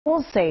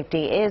School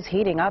safety is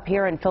heating up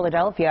here in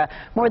Philadelphia.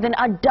 More than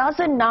a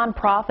dozen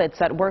nonprofits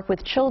that work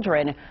with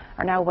children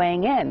are now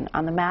weighing in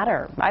on the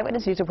matter.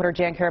 Eyewitness News reporter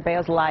Jan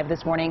Carabeo is live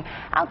this morning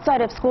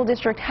outside of school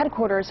district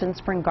headquarters in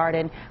Spring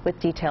Garden with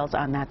details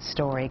on that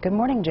story. Good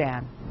morning,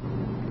 Jan.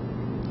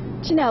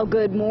 Janelle,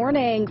 good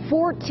morning.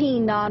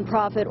 14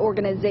 nonprofit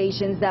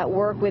organizations that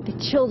work with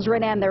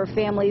children and their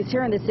families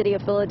here in the city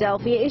of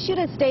Philadelphia issued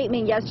a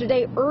statement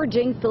yesterday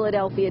urging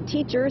Philadelphia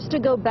teachers to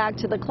go back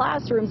to the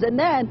classrooms. And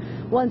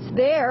then once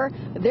they're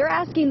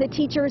asking the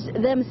teachers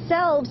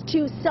themselves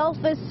to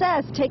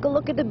self-assess, take a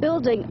look at the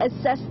building,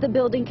 assess the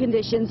building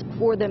conditions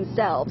for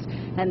themselves.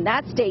 And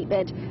that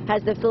statement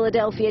has the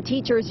Philadelphia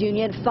Teachers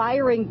Union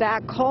firing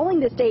back,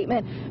 calling the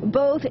statement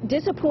both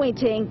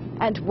disappointing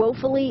and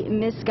woefully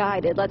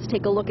misguided. Let's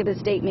take a look at the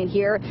statement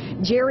here.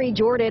 Jerry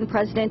Jordan,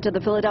 president of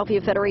the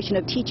Philadelphia Federation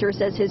of Teachers,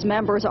 says his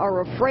members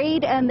are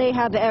afraid and they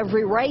have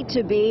every right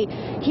to be.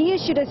 He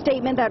issued a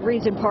statement that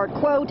reads in part,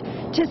 quote,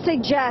 to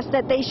suggest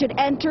that they should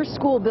enter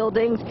school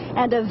buildings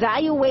and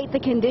evaluate the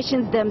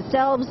conditions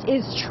themselves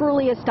is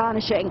truly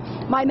astonishing.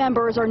 My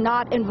members are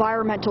not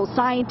environmental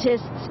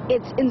scientists.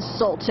 It's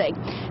insulting.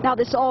 Now,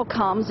 this all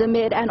comes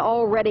amid an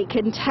already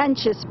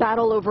contentious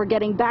battle over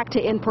getting back to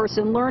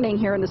in-person learning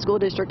here in the school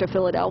district of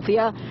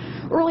Philadelphia.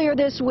 Earlier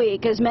this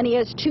week, as many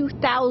as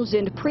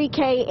 2,000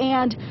 pre-K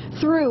and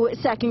through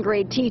second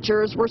grade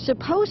teachers were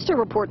supposed to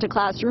report to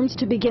classrooms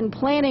to begin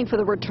planning for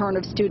the return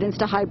of students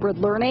to hybrid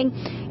learning.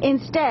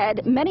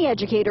 Instead, many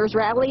educators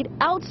rallied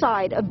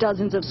outside of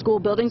dozens of school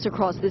buildings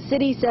across the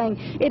city, saying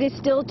it is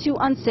still too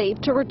unsafe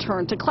to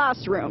return to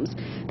classrooms.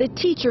 The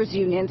teachers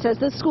union says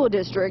the school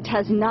district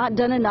has not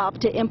done enough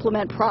to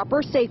implement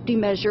proper safety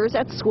measures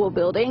at school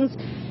buildings.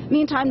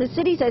 Meantime, the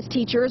city says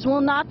teachers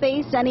will not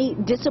face any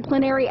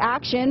disciplinary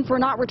action for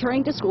not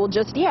returning to school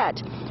just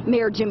yet.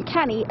 Mayor Jim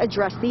Kenney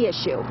addressed the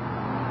issue.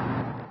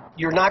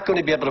 You're not going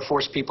to be able to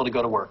force people to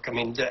go to work. I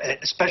mean,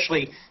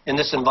 especially in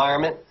this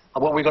environment.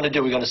 What we're going to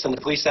do, we're going to send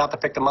the police out to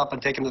pick them up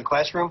and take them to the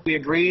classroom. We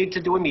agreed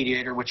to do a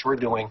mediator, which we're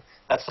doing.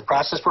 That's the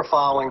process we're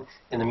following.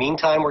 In the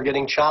meantime, we're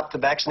getting chopped to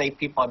vaccinate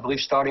people, I believe,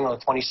 starting on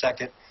the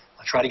 22nd.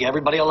 I'll try to get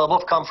everybody a level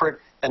of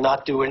comfort and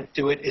not do it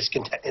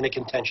in a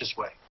contentious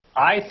way.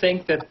 I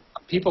think that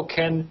people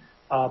can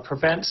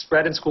prevent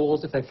spread in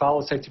schools if they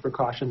follow safety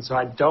precautions. So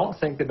I don't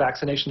think that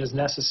vaccination is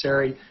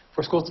necessary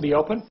for schools to be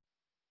open.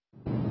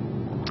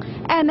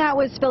 And that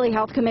was Philly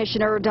Health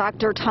Commissioner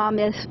Dr.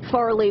 Thomas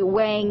Farley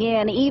weighing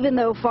in. Even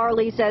though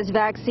Farley says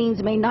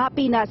vaccines may not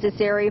be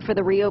necessary for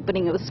the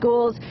reopening of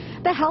schools,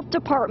 the health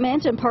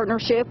department, in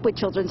partnership with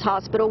Children's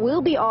Hospital,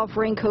 will be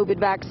offering COVID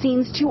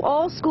vaccines to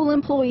all school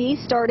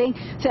employees starting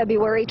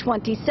February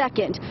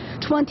 22nd.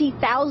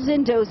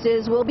 20,000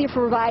 doses will be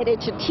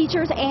provided to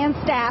teachers and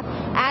staff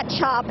at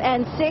CHOP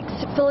and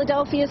 6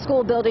 Philadelphia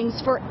school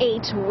buildings for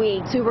 8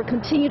 weeks. We will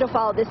continue to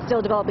follow this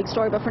still developing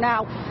story, but for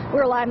now,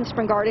 we're live in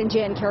Spring Garden.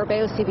 Jan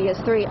Carabeo,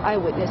 CBS 3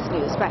 Eyewitness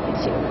News. Back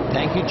to you.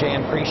 Thank you,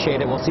 Jan. Appreciate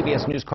it. Well, CBS News.